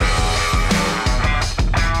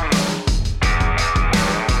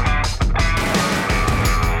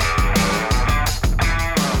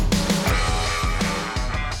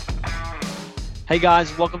Hey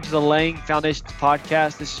guys, welcome to the Laying Foundations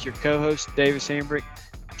podcast. This is your co-host, Davis Hambrick.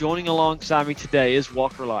 Joining alongside me today is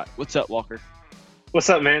Walker Lott. What's up, Walker? What's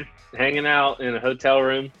up, man? Hanging out in a hotel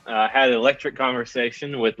room. Had an electric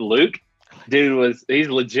conversation with Luke. He's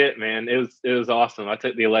legit, man. It was awesome. I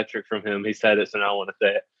took the electric from him. He said it, so now I want to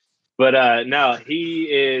say it. But no, he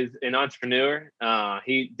is an entrepreneur.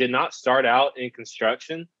 He did not start out in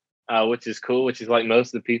construction, which is cool, which is like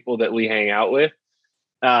most of the people that we hang out with.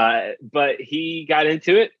 But he got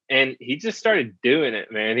into it and he just started doing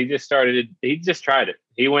it, man. He just tried it.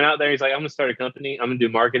 He went out there. He's like, I'm going to start a company. I'm going to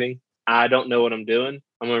do marketing. I don't know what I'm doing.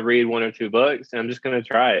 I'm going to read one or two books and I'm just going to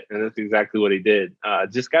try it. And that's exactly what he did.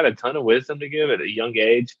 Just got a ton of wisdom to give at a young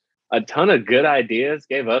age, a ton of good ideas,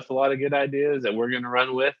 gave us a lot of good ideas that we're going to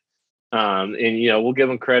run with. We'll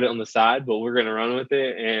give him credit on the side, but we're going to run with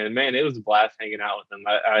it. And man, it was a blast hanging out with him.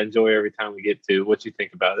 I enjoy every time we get to. What you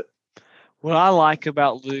think about it? What I like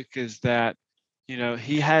about Luke is that,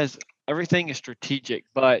 he has everything is strategic,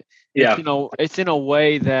 but Yeah. it's in a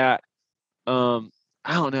way that I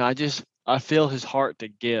don't know. I feel his heart to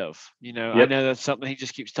give. I know that's something he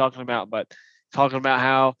just keeps talking about, but talking about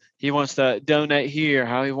how he wants to donate here,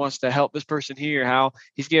 how he wants to help this person here, how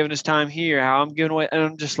he's giving his time here, how I'm giving away, and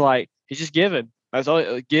I'm just like, he's just giving. That's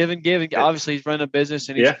all, giving. Obviously, he's running a business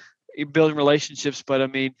and he's building relationships, but I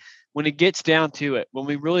mean, when it gets down to it, when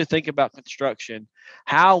we really think about construction,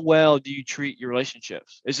 how well do you treat your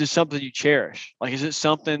relationships? Is this something you cherish? Like, is it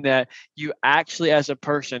something that you actually, as a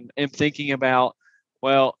person, am thinking about?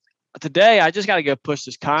 Well, today I just got to go push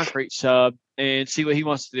this concrete sub and see what he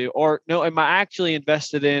wants to do. Or no, am I actually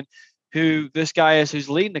invested in who this guy is who's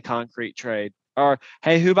leading the concrete trade? Or,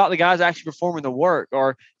 hey, who about the guys actually performing the work?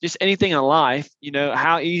 Or just anything in life,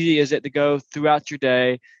 how easy is it to go throughout your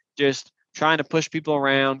day just trying to push people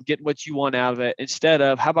around, get what you want out of it, instead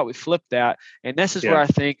of how about we flip that? And this is where I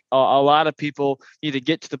think a lot of people need to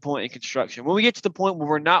get to the point in construction. When we get to the point where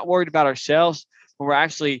we're not worried about ourselves, when we're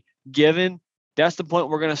actually giving, that's the point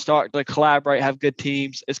we're going to start to collaborate, have good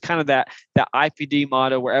teams. It's kind of that IPD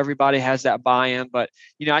motto where everybody has that buy-in. But,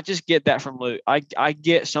 I just get that from Luke. I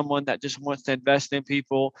get someone that just wants to invest in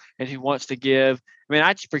people and who wants to give. I mean,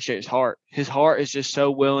 I just appreciate his heart. His heart is just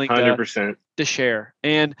so willing 100%. to share.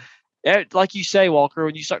 And like you say, Walker,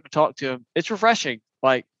 when you start to talk to him, it's refreshing.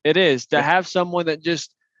 Like it is to have someone that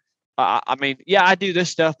just, I do this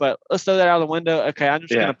stuff, but let's throw that out of the window. Okay, I'm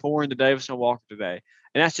just going to pour into Davis and Walker today.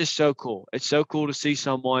 And that's just so cool. It's so cool to see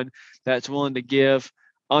someone that's willing to give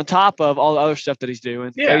on top of all the other stuff that he's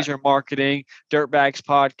doing. Phaser marketing, Dirtbags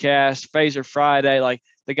podcast, Phaser Friday. Like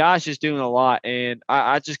the guy's just doing a lot. And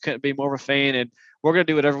I just couldn't be more of a fan. And we're going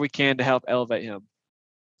to do whatever we can to help elevate him.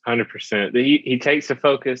 100%. He takes the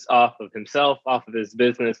focus off of himself, off of his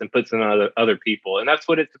business, and puts it on other people. And that's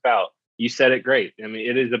what it's about. You said it great. I mean,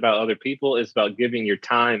 it is about other people. It's about giving your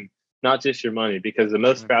time, not just your money, because the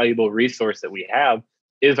most valuable resource that we have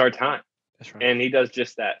is our time. That's right. And he does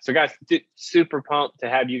just that. So guys, super pumped to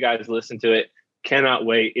have you guys listen to it. Cannot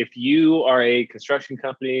wait. If you are a construction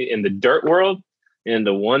company in the dirt world, in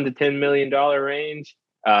the $1 to $10 million range,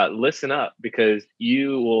 listen up, because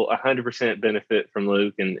you will 100% benefit from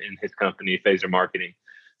Luke and his company, Phaser Marketing.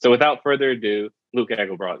 So without further ado, Luke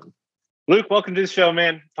Eggebraaten. Luke, welcome to the show,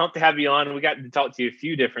 man. Pumped to have you on. We got to talk to you a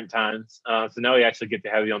few different times. So now we actually get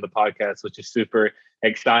to have you on the podcast, which is super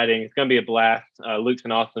exciting. It's going to be a blast. Luke's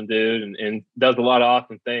an awesome dude and does a lot of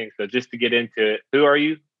awesome things. So just to get into it, who are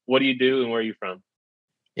you? What do you do? And where are you from?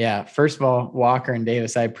 Yeah, first of all, Walker and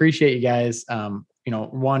Davis, I appreciate you guys,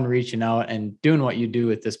 one, reaching out and doing what you do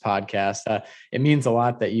with this podcast. It means a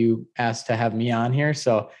lot that you asked to have me on here.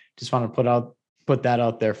 So just want to put that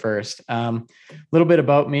out there first. A little bit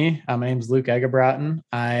about me. My name is Luke Eggebraaten.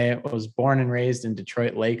 I was born and raised in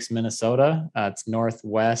Detroit Lakes, Minnesota. It's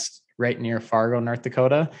northwest, right near Fargo, North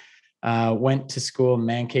Dakota. Went to school in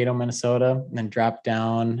Mankato, Minnesota, and then dropped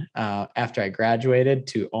down after I graduated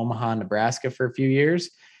to Omaha, Nebraska for a few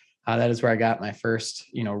years. That is where I got my first,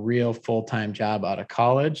 real full-time job out of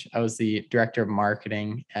college. I was the director of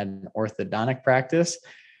marketing at an orthodontic practice.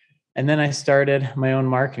 And then I started my own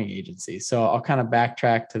marketing agency. So I'll kind of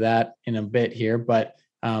backtrack to that in a bit here. But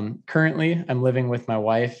currently, I'm living with my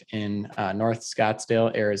wife in North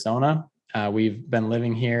Scottsdale, Arizona. We've been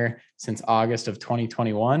living here since August of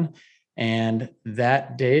 2021. And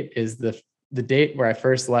that date is the date where I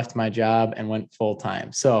first left my job and went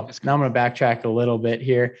full-time. So now I'm going to backtrack a little bit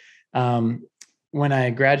here. When I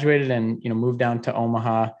graduated and, moved down to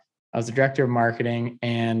Omaha, I was the director of marketing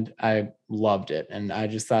and I loved it. And I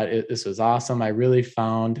just thought this was awesome. I really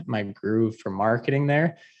found my groove for marketing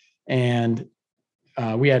there. And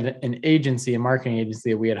we had an agency, a marketing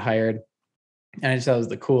agency that we had hired And I just thought it was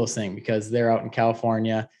the coolest thing because they're out in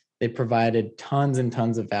California. They provided tons and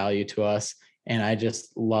tons of value to us. And I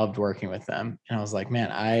just loved working with them. And I was like,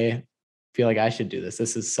 man, I feel like I should do this.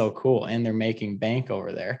 This is so cool. And they're making bank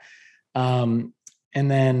over there. And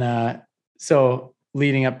then, so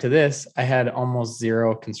leading up to this, I had almost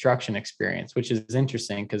zero construction experience, which is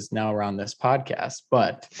interesting because now we're on this podcast.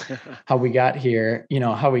 But how we got here,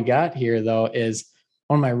 though, is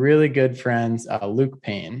one of my really good friends, Luke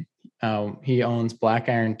Payne. He owns Black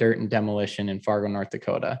Iron Dirt and Demolition in Fargo, North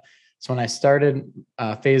Dakota. So when I started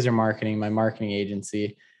Phaser Marketing, my marketing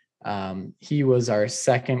agency, he was our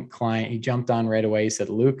second client. He jumped on right away. He said,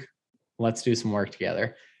 Luke, let's do some work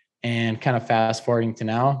together. And kind of fast forwarding to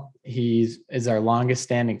now, is our longest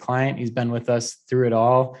standing client. He's been with us through it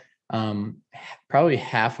all. Probably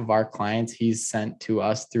half of our clients he's sent to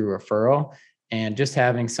us through referral. And just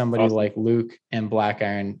having somebody like Luke and Black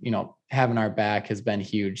Iron, having our back has been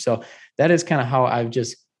huge. So that is kind of how I've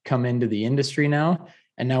just come into the industry now.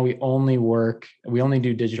 And now we only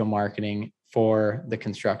do digital marketing for the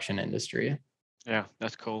construction industry. Yeah,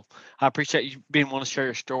 that's cool. I appreciate you being willing to share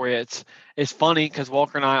your story. It's funny because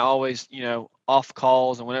Walker and I always, off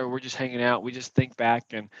calls and whenever we're just hanging out, we just think back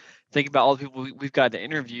and think about all the people we've got to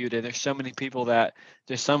interviewed. And there's so many people that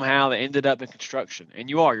just somehow they ended up in construction. And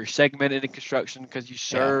you're segmented in construction because you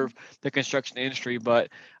serve the construction industry. But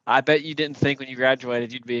I bet you didn't think when you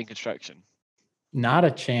graduated you'd be in construction. Not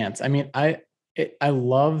a chance. I mean, I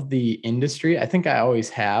love the industry. I think I always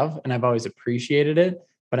have, and I've always appreciated it.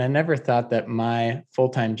 But I never thought that my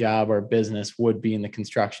full-time job or business would be in the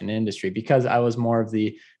construction industry because I was more of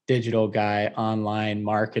the digital guy, online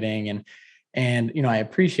marketing, and I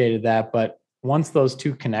appreciated that. But once those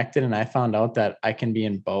two connected and I found out that I can be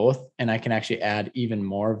in both and I can actually add even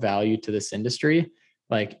more value to this industry,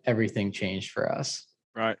 like everything changed for us.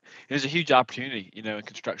 Right. There's a huge opportunity, in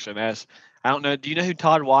construction. As I don't know, do you know who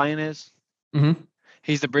Todd Wyan is? Mm-hmm.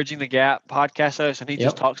 He's the Bridging the Gap podcast host, and he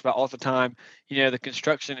just talks about all the time, the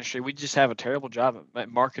construction industry. We just have a terrible job at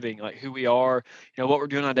marketing, like who we are, what we're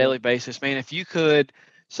doing on a daily basis. Man, if you could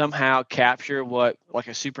somehow capture what like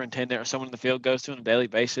a superintendent or someone in the field goes through on a daily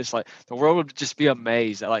basis, like the world would just be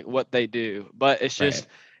amazed at like what they do. But it's just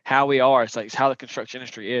how we are. It's how the construction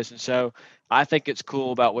industry is. And so I think it's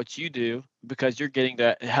cool about what you do because you're getting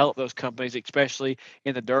to help those companies, especially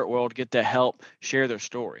in the dirt world, get to help share their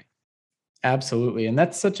story. Absolutely. And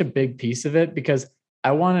that's such a big piece of it because I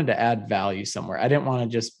wanted to add value somewhere. I didn't want to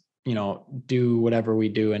just, do whatever we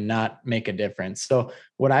do and not make a difference. So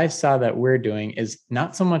what I saw that we're doing is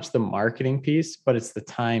not so much the marketing piece, but it's the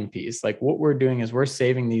time piece. Like what we're doing is we're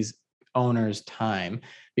saving these owners time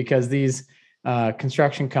because these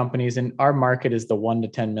construction companies in our market is the 1 to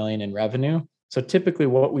 10 million in revenue. So typically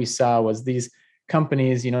what we saw was these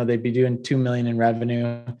companies, they'd be doing 2 million in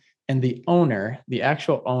revenue. And the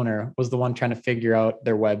actual owner was the one trying to figure out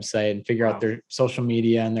their website and figure out their social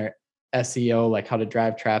media and their SEO, like how to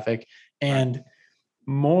drive traffic. And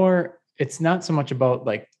it's not so much about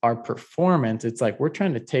like our performance. It's like, we're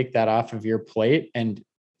trying to take that off of your plate and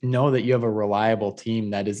know that you have a reliable team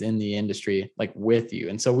that is in the industry, like with you.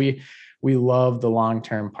 And so we love the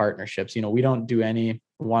long-term partnerships. We don't do any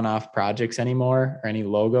one-off projects anymore or any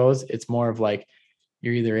logos. It's more of like,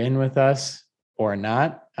 you're either in with us or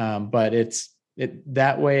not. But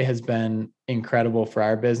that way has been incredible for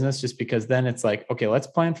our business just because then it's like, okay, let's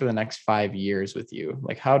plan for the next 5 years with you.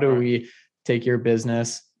 Like, how do we take your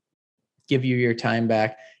business, give you your time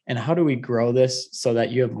back? And how do we grow this so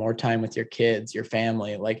that you have more time with your kids, your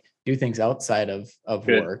family, like do things outside of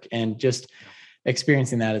work? And just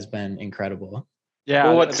experiencing that has been incredible. Yeah.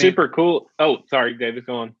 Well, what's super cool. Oh, sorry, David,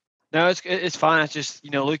 go on. No, it's fine. It's just,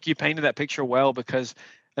 Luke, you painted that picture well because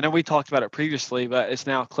I know we talked about it previously, but it's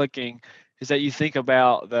now clicking, is that you think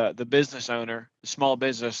about the business owner, the small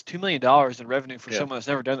business, $2 million in revenue for someone that's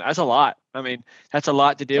never done that. That's a lot. I mean, that's a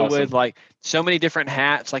lot to deal with, like so many different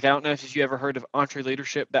hats. Like, I don't know if you ever heard of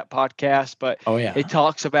EntreLeadership, that podcast, but it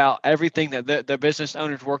talks about everything that the business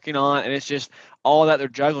owner's working on. And it's just all that they're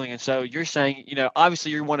juggling. And so you're saying,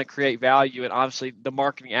 obviously you want to create value and obviously the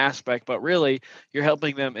marketing aspect, but really you're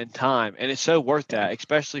helping them in time. And it's so worth that,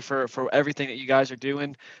 especially for everything that you guys are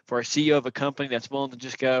doing, for a CEO of a company that's willing to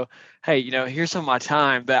just go, hey, here's some of my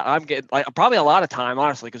time that I'm getting, like probably a lot of time,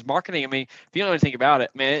 honestly, because marketing, I mean, if you don't know anything about it,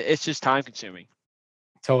 man, it's just time consuming.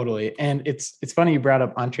 Totally. And it's funny you brought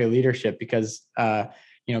up EntreLeadership because,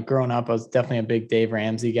 growing up, I was definitely a big Dave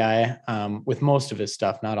Ramsey guy with most of his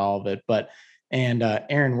stuff, not all of it, and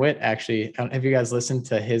Aaron Witt, actually, have you guys listened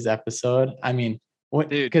to his episode? I mean,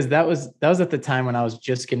 because that was at the time when I was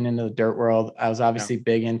just getting into the dirt world. I was obviously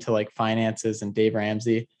big into like finances and Dave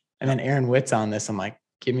Ramsey, and then Aaron Witt's on this. I'm like,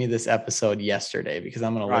 give me this episode yesterday because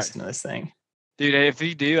I'm going to listen to this thing. Dude, if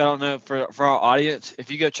you do, I don't know, for our audience, if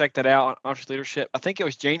you go check that out on Entrepreneurship Leadership, I think it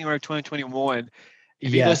was January 2021.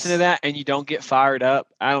 If you listen to that and you don't get fired up,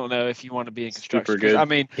 I don't know if you want to be in construction. Because I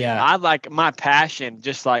mean, I like my passion,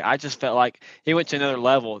 just like I just felt like he went to another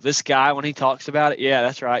level. This guy, when he talks about it, yeah,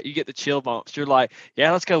 that's right. You get the chill bumps. You're like,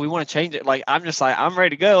 yeah, let's go. We want to change it. Like, I'm just like, I'm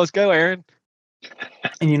ready to go. Let's go, Aaron.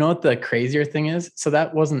 And you know what the crazier thing is? So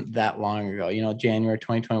that wasn't that long ago, January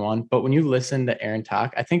 2021. But when you listen to Aaron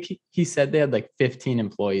talk, I think he said they had like 15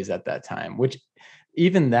 employees at that time, which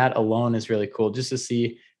even that alone is really cool, just to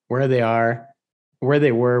see where they are, where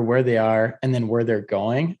they were, where they are, and then where they're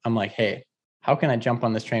going. I'm like, hey, how can I jump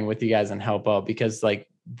on this train with you guys and help out? Because like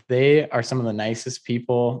they are some of the nicest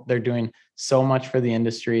people. They're doing so much for the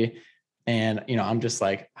industry. And, I'm just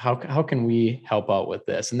like, how can we help out with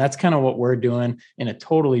this? And that's kind of what we're doing in a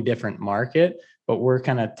totally different market, but we're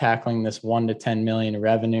kind of tackling this 1 to 10 million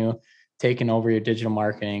revenue, taking over your digital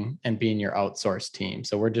marketing and being your outsourced team.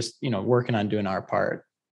 So we're just, working on doing our part.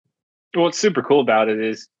 What's super cool about it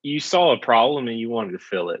is you saw a problem and you wanted to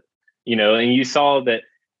fill it, and you saw that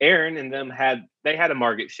Aaron and them had a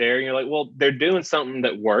market share. And you're like, well, they're doing something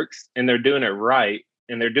that works and they're doing it right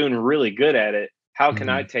and they're doing really good at it. How can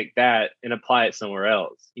I take that and apply it somewhere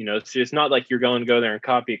else? It's just not like you're going to go there and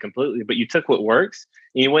copy it completely, but you took what works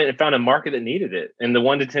and you went and found a market that needed it. And the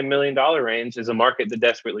 $1 to $10 million range is a market that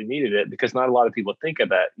desperately needed it, because not a lot of people think of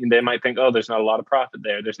that. They might think, oh, there's not a lot of profit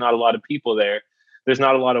there. There's not a lot of people there. There's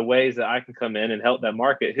not a lot of ways that I can come in and help that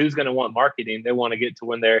market. Who's going to want marketing? They want to get to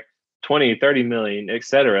when they're 20, 30 million, et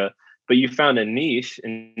cetera. But you found a niche,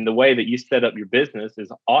 and the way that you set up your business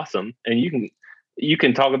is awesome. And you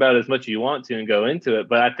can talk about it as much as you want to and go into it.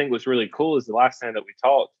 But I think what's really cool is the last time that we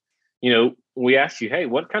talked, we asked you, hey,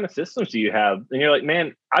 what kind of systems do you have? And you're like,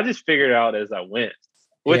 man, I just figured it out as I went,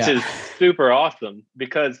 which is super awesome,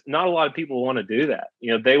 because not a lot of people want to do that.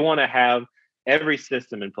 They want to have every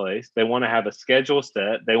system in place. They want to have a schedule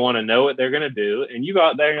set. They want to know what they're going to do. And you go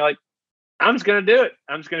out there and you're like, I'm just going to do it.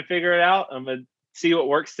 I'm just going to figure it out. I'm going to see what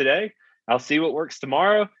works today. I'll see what works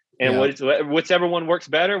tomorrow. And whichever one works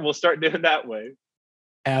better, we'll start doing that way.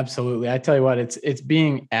 Absolutely. I tell you what, it's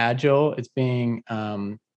being agile. It's being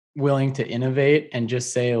willing to innovate and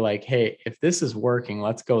just say like, hey, if this is working,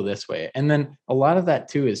 let's go this way. And then a lot of that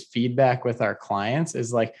too is feedback with our clients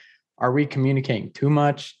is like, are we communicating too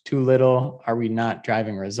much, too little? Are we not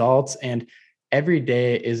driving results? And every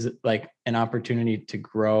day is like an opportunity to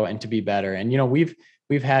grow and to be better. And,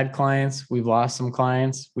 we've had clients, we've lost some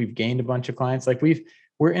clients, we've gained a bunch of clients. Like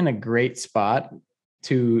we're in a great spot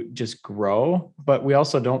to just grow, but we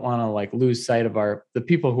also don't want to like lose sight of the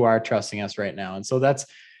people who are trusting us right now. And so that's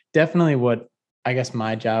definitely what I guess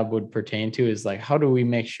my job would pertain to, is like, how do we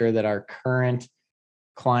make sure that our current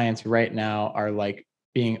clients right now are like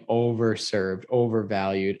being overserved,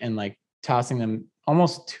 overvalued, and like tossing them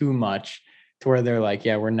almost too much to where they're like,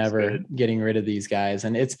 yeah, we're never getting rid of these guys.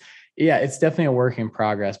 And it's definitely a work in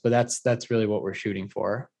progress, but that's really what we're shooting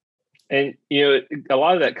for. And, a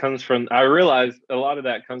lot of that comes from, I realized a lot of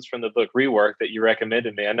that comes from the book Rework that you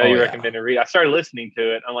recommended me. I know you recommended read. I started listening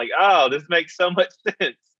to it. I'm like, oh, this makes so much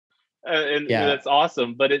sense. And that's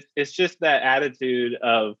awesome. But it's just that attitude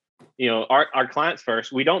of, our clients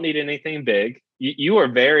first. We don't need anything big. You are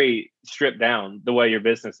very stripped down the way your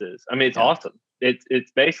business is. I mean, it's awesome.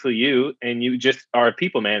 It's basically you, and you just are a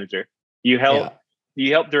people manager. You help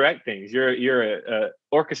direct things. You're a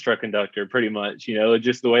orchestra conductor, pretty much,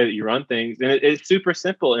 just the way that you run things. And it's super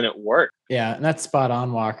simple and it works. Yeah. And that's spot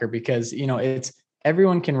on, Walker, because, it's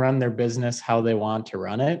everyone can run their business how they want to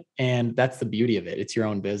run it. And that's the beauty of it. It's your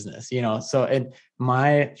own business, so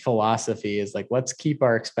my philosophy is like, let's keep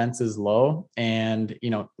our expenses low and,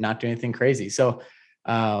 not do anything crazy. So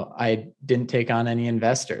I didn't take on any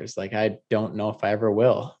investors. Like, I don't know if I ever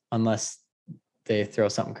will, unless they throw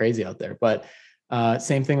something crazy out there. But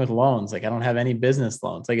same thing with loans. Like, I don't have any business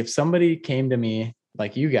loans. Like, if somebody came to me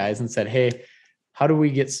like you guys and said, hey, how do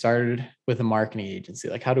we get started with a marketing agency?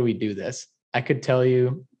 Like, how do we do this? I could tell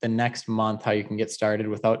you the next month how you can get started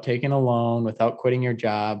without taking a loan, without quitting your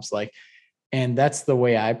jobs. Like, and that's the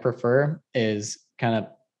way I prefer, is kind of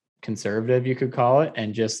conservative, you could call it.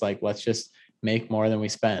 And just like, let's just make more than we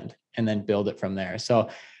spend and then build it from there. So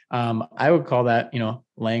I would call that,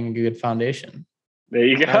 laying a good foundation. There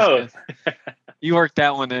you go. You worked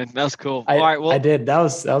that one in. That's cool. All right. Well, I did. That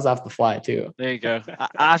was off the fly too. There you go.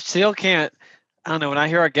 I still can't, I don't know. When I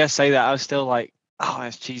hear our guests say that, I was still like, oh,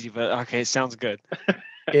 that's cheesy, but okay. It sounds good.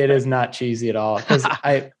 It is not cheesy at all. Cause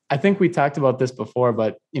I think we talked about this before,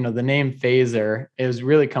 but the name Phaser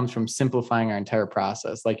really comes from simplifying our entire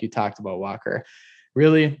process. Like you talked about, Walker,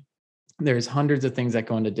 really there's hundreds of things that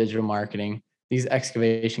go into digital marketing. These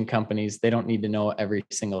excavation companies, they don't need to know every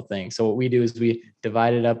single thing. So what we do is we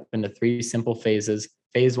divide it up into 3 simple phases.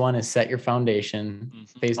 Phase 1 is set your foundation.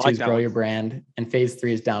 Phase 2 is grow your brand. And phase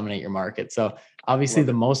 3 is dominate your market. So obviously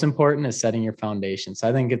the most important is setting your foundation. So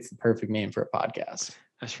I think it's the perfect name for a podcast.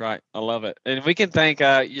 That's right. I love it. And we can thank,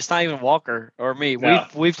 it's not even Walker or me. No.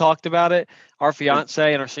 We've talked about it. Our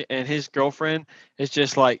fiance and his girlfriend is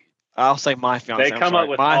just like, I'll say my fiance. They come up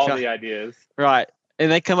with all the ideas. Right.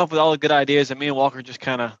 And they come up with all the good ideas, and me and Walker just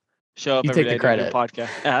kind of show up every day to do a podcast.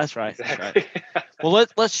 Yeah, that's right. Exactly. That's right. Well,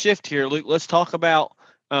 let's shift here, Luke. Let's talk about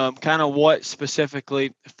kind of what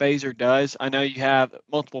specifically Phaser does. I know you have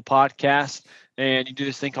multiple podcasts, and you do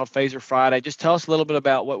this thing called Phaser Friday. Just tell us a little bit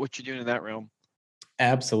about what you're doing in that realm.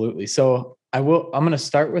 Absolutely. So I'm going to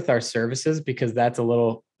start with our services because that's a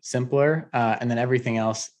little simpler, and then everything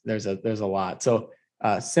else there's a lot. So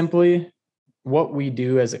simply, what we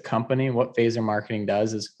do as a company, what Phaser Marketing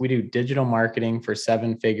does is we do digital marketing for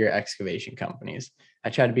 7-figure excavation companies.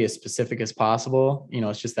 I try to be as specific as possible.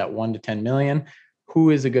 It's just that 1 to 10 million.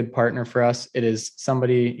 Who is a good partner for us? It is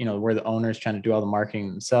somebody, where the owner is trying to do all the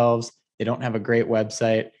marketing themselves. They don't have a great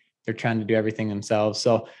website. They're trying to do everything themselves.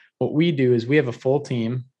 So what we do is we have a full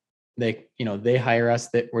team. They hire us.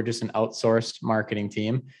 That we're just an outsourced marketing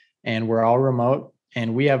team, and we're all remote.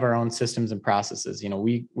 And we have our own systems and processes.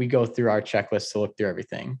 We go through our checklist to look through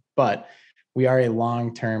everything, but we are a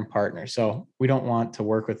long-term partner. So we don't want to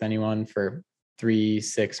work with anyone for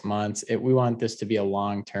 3-6 months. We want this to be a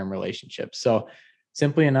long-term relationship. So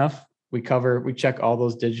simply enough, we check all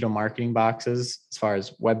those digital marketing boxes as far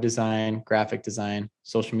as web design, graphic design,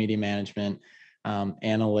 social media management,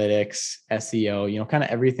 analytics, SEO, kind of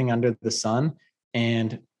everything under the sun.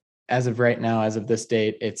 And as of right now, as of this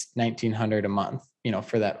date, it's $1,900 a month,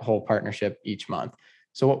 for that whole partnership each month.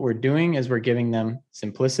 So what we're doing is we're giving them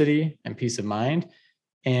simplicity and peace of mind.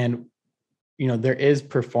 And, there is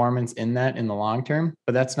performance in that in the long term,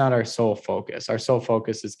 but that's not our sole focus. Our sole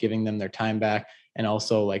focus is giving them their time back. And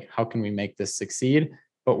also like, how can we make this succeed?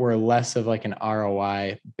 But we're less of like an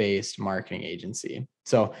ROI based marketing agency.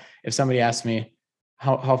 So if somebody asks me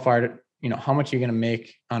how far, how much are you going to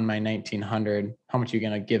make on my 1,900? How much are you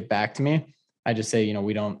going to give back to me? I just say,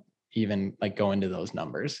 we don't even like go into those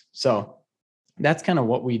numbers. So that's kind of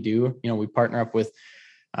what we do. We partner up with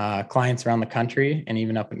clients around the country and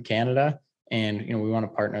even up in Canada. And, we want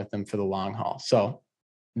to partner with them for the long haul. So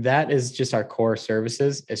that is just our core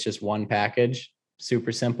services. It's just one package,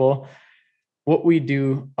 super simple. What we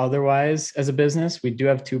do otherwise as a business, we do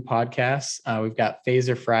have 2 podcasts. We've got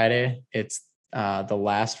Phaser Friday. It's the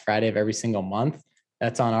last Friday of every single month.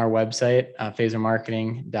 That's on our website,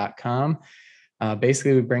 phasermarketing.com.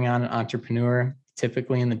 Basically, we bring on an entrepreneur,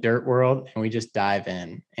 typically in the dirt world, and we just dive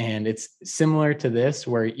in. And it's similar to this,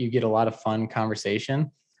 where you get a lot of fun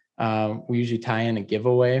conversation. We usually tie in a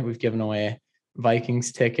giveaway. We've given away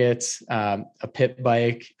Vikings tickets, a pit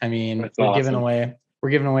bike. I mean, we're giving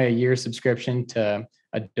away a year subscription to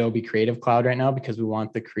Adobe Creative Cloud right now because we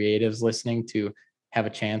want the creatives listening to have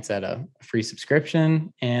a chance at a free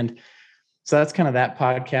subscription. And so that's kind of that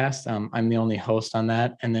podcast. I'm the only host on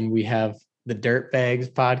that. And then we have the Dirt Bags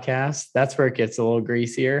podcast. That's where it gets a little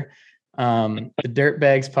greasier. The Dirt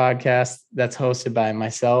Bags podcast, that's hosted by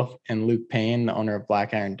myself and Luke Payne, the owner of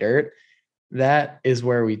Black Iron Dirt. That is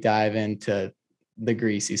where we dive into the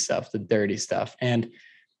greasy stuff, the dirty stuff. And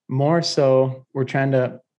more so, we're trying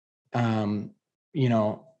to,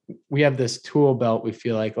 we have this tool belt. We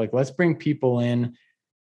feel like let's bring people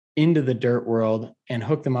into the dirt world and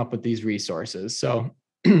hook them up with these resources. So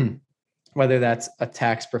whether that's a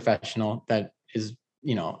tax professional that is,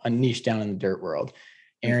 a niche down in the dirt world,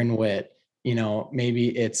 Aaron Witt,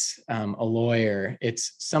 maybe it's a lawyer,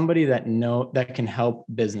 it's somebody that can help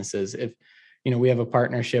businesses. If, we have a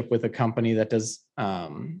partnership with a company that does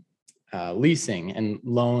leasing and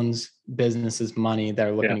loans businesses money that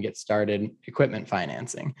are looking to get started, equipment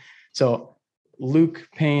financing. So Luke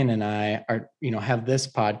Payne and I are, have this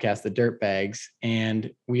podcast, The Dirt Bags,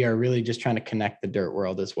 and we are really just trying to connect the dirt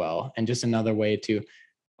world as well. And just another way to,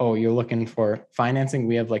 you're looking for financing.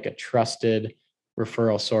 We have like a trusted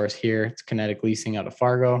referral source here. It's Kinetic Leasing out of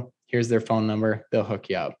Fargo. Here's their phone number. They'll hook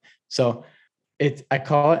you up. So I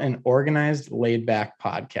call it an organized, laid back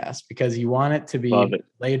podcast because you want it to be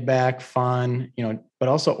laid back, fun, but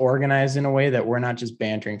also organized in a way that we're not just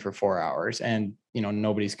bantering for 4 hours and,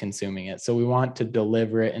 nobody's consuming it. So we want to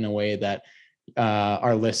deliver it in a way that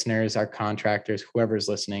our listeners, our contractors, whoever's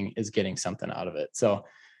listening is getting something out of it. So,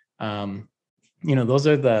 those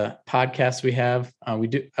are the podcasts we have.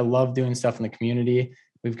 I love doing stuff in the community.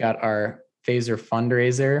 We've got our Phaser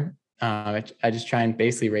fundraiser I just try and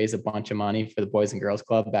basically raise a bunch of money for the Boys and Girls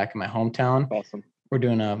Club back in my hometown. Awesome. We're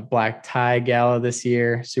doing a black tie gala this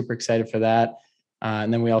year. Super excited for that.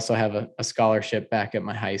 And then we also have a scholarship back at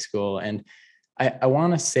my high school. And I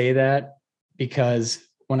want to say that because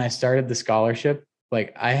when I started the scholarship,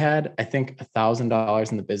 like I had, I think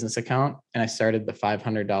 $1,000 in the business account, and I started the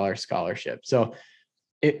 $500 scholarship. So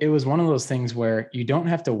it was one of those things where you don't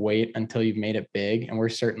have to wait until you've made it big. And we're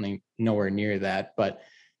certainly nowhere near that, but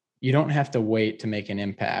you don't have to wait to make an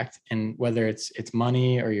impact. And whether it's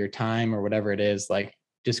money or your time or whatever it is, like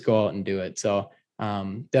just go out and do it. So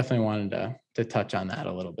definitely wanted to touch on that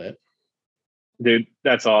a little bit. Dude,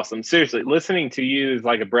 that's awesome. Seriously, listening to you is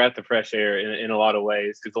like a breath of fresh air in a lot of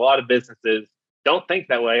ways, because a lot of businesses don't think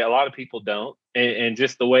that way. A lot of people don't. And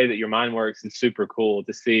just the way that your mind works is super cool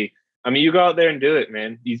to see. I mean, you go out there and do it,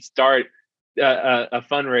 man. You start a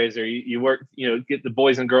fundraiser, you work, get the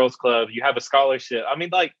Boys and Girls Club, you have a scholarship. I mean,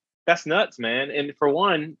 like, that's nuts, man. And for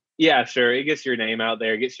one, yeah, sure, it gets your name out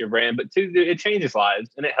there, it gets your brand, but two, it changes lives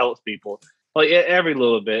and it helps people like every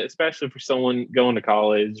little bit, especially for someone going to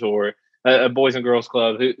college or a Boys and Girls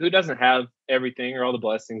Club who doesn't have everything or all the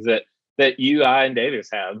blessings that you, I, and Davis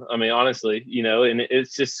have. I mean, honestly, and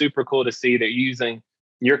it's just super cool to see that you're using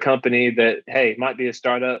your company that, hey, might be a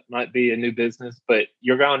startup, might be a new business, but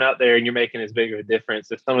you're going out there and you're making as big of a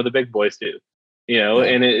difference as some of the big boys do, Yeah.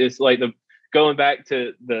 And it's like going back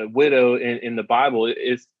to the widow in the Bible,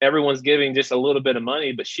 is everyone's giving just a little bit of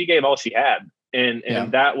money, but she gave all she had.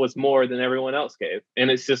 And that was more than everyone else gave.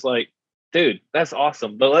 And it's just like, dude, that's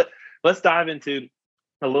awesome. But let's dive into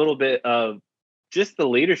a little bit of just the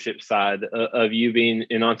leadership side of you being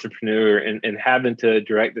an entrepreneur and having to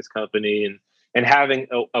direct this company and having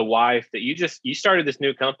a wife that you started this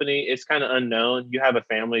new company. It's kind of unknown. You have a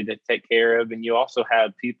family to take care of, and you also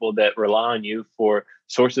have people that rely on you for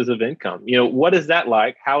sources of income. What is that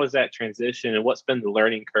like? How is that transition, and what's been the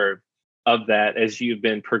learning curve of that as you've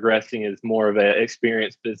been progressing as more of an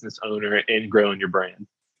experienced business owner and growing your brand?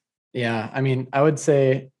 Yeah. I mean, I would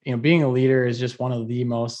say, being a leader is just one of the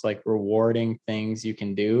most like rewarding things you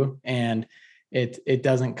can do. And it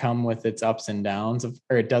doesn't come with its ups and downs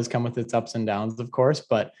or it does come with its ups and downs, of course,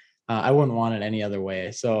 but I wouldn't want it any other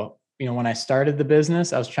way. So, when I started the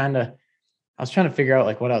business, I was trying to figure out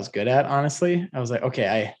like what I was good at. Honestly, I was like,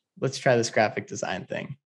 okay, let's try this graphic design thing.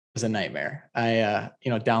 It was a nightmare. I,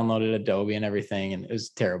 downloaded Adobe and everything, and it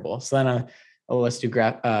was terrible. So then let's do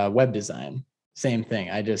web design. Same thing.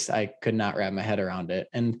 I could not wrap my head around it.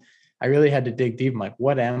 And I really had to dig deep. I'm like,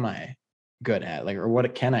 what am I good at? Like, or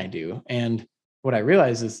what can I do? And what I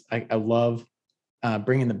realized is I love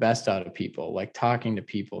bringing the best out of people, like talking to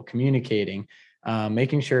people, communicating,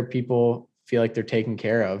 making sure people feel like they're taken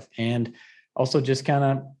care of, and also just kind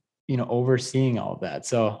of, overseeing all of that.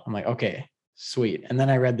 So I'm like, okay, sweet. And then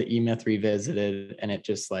I read the E-Myth Revisited, and it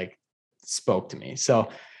just like spoke to me. So,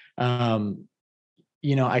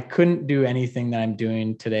 I couldn't do anything that I'm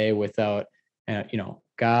doing today without,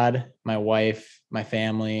 God, my wife, my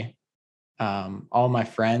family, all my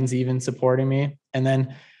friends even supporting me. And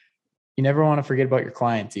then you never want to forget about your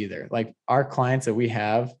clients either. Like our clients that we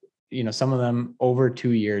have, some of them over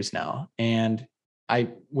 2 years now. And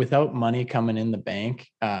without money coming in the bank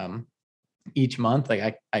each month,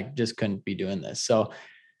 like I just couldn't be doing this. So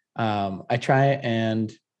I try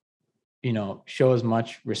and, show as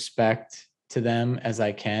much respect to them as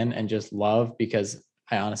I can and just love, because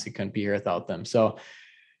I honestly couldn't be here without them. So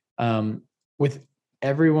with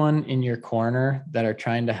everyone in your corner that are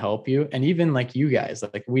trying to help you, and even like you guys,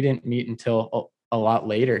 like we didn't meet until a lot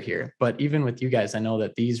later here, but even with you guys, I know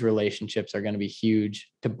that these relationships are going to be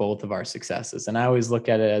huge to both of our successes. And I always look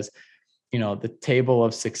at it as, the table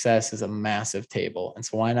of success is a massive table. And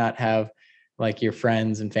so why not have like your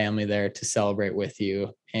friends and family there to celebrate with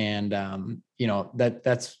you? And,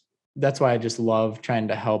 that's why I just love trying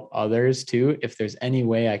to help others too. If there's any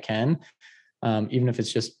way I can, even if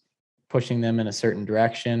it's just pushing them in a certain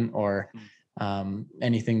direction or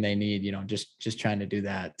anything they need, just trying to do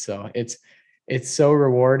that. So it's so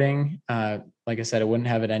rewarding. Like I said, I wouldn't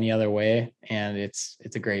have it any other way. And it's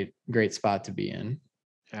a great spot to be in.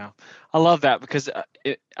 Yeah, I love that because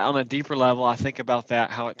on a deeper level, I think about that,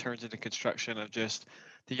 how it turns into construction of just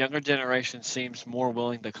the younger generation seems more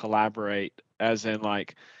willing to collaborate, as in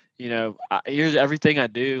like, here's everything I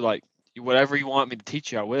do, like whatever you want me to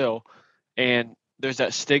teach you, I will. And there's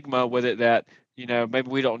that stigma with it that, maybe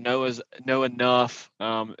we don't know enough,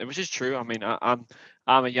 which is true. I mean,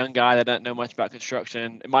 I'm a young guy that doesn't know much about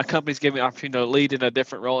construction. My company's giving me an opportunity to lead in a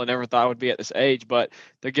different role I never thought I would be at this age, but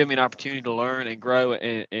they're giving me an opportunity to learn and grow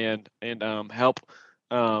and help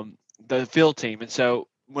the field team. And so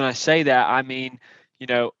when I say that, I mean,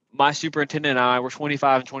 my superintendent and I, we're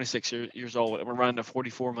 25 and 26 years old, and we're running a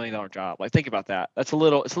 $44 million job. Like, think about that. It's a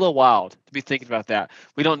little wild to be thinking about that.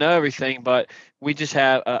 We don't know everything, but we just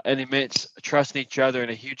have an immense trust in each other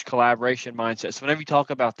and a huge collaboration mindset. So whenever you talk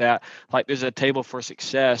about that, like there's a table for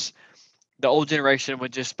success, the old generation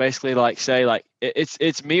would just basically like say like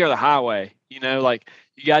it's me or the highway, like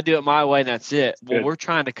you got to do it my way and that's it. Well, Good. we're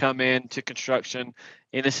trying to come into construction,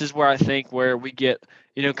 and this is where I think where we get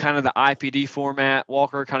kind of the IPD format,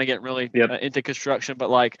 Walker, kind of getting really Yep. into construction, but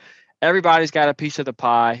like everybody's got a piece of the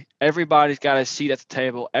pie, everybody's got a seat at the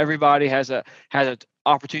table, everybody has an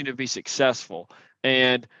opportunity to be successful.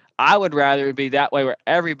 And I would rather it be that way where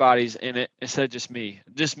everybody's in it instead of just me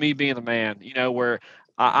being the man, where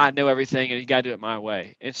I know everything and you got to do it my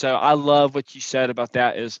way. And so I love what you said about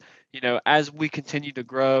that is, as we continue to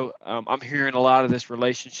grow, I'm hearing a lot of this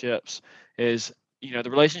relationships is,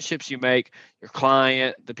 the relationships you make, your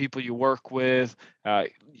client, the people you work with, uh,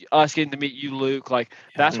 us getting to meet you, Luke, like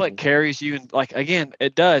that's what carries you. And like, again,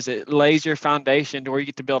 it lays your foundation to where you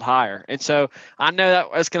get to build higher. And so I know that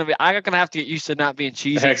it's going to be, I'm going to have to get used to not being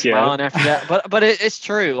cheesy and Heck yeah. smiling after that, but it's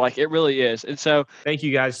true. Like it really is. And so thank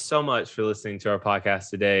you guys so much for listening to our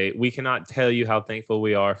podcast today. We cannot tell you how thankful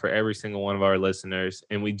we are for every single one of our listeners,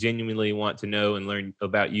 and we genuinely want to know and learn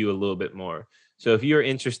about you a little bit more. So if you're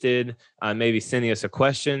interested, maybe sending us a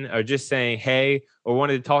question or just saying, hey, or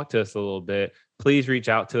wanted to talk to us a little bit, please reach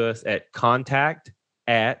out to us at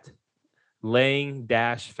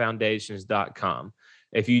contact@laying-foundations.com.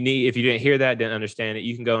 If you didn't hear that, didn't understand it,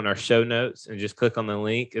 you can go in our show notes and just click on the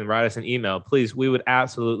link and write us an email. Please, we would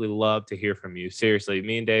absolutely love to hear from you. Seriously,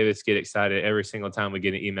 me and Davis get excited every single time we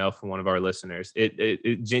get an email from one of our listeners.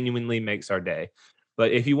 It genuinely makes our day.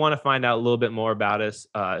 But if you want to find out a little bit more about us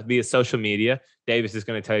via social media, Davis is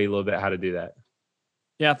going to tell you a little bit how to do that.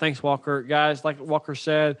 Yeah, thanks, Walker. Guys, like Walker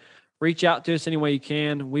said, reach out to us any way you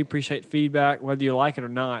can. We appreciate feedback, whether you like it or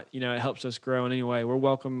not. It helps us grow in any way. We're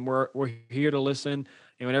welcome. We're here to listen.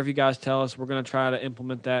 And whatever you guys tell us, we're going to try to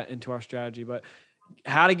implement that into our strategy. But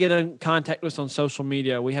how to get in contact with us on social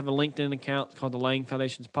media. We have a LinkedIn account called the Laying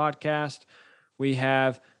Foundations Podcast. We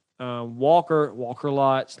have Walker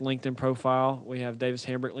Lott's LinkedIn profile. We have Davis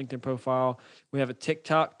Hambrick LinkedIn profile. We have a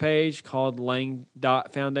TikTok page called Laying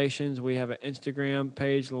Foundations. We have an Instagram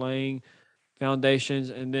page, Laying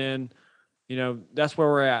Foundations, and then that's where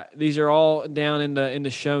we're at. These are all down in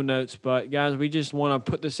the show notes. But guys, we just want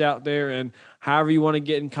to put this out there, and however you want to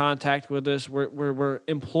get in contact with us, we're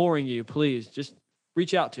imploring you, please just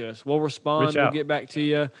reach out to us. We'll respond. We'll get back to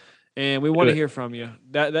you. And we want to hear from you.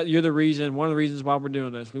 That you're the reason, one of the reasons why we're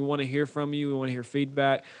doing this. We want to hear from you. We want to hear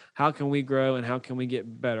feedback. How can we grow and how can we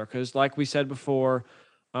get better? Because like we said before,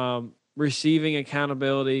 receiving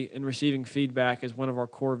accountability and receiving feedback is one of our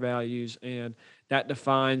core values, and that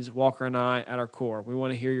defines Walker and I at our core. We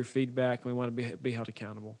want to hear your feedback, and we want to be held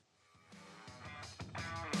accountable.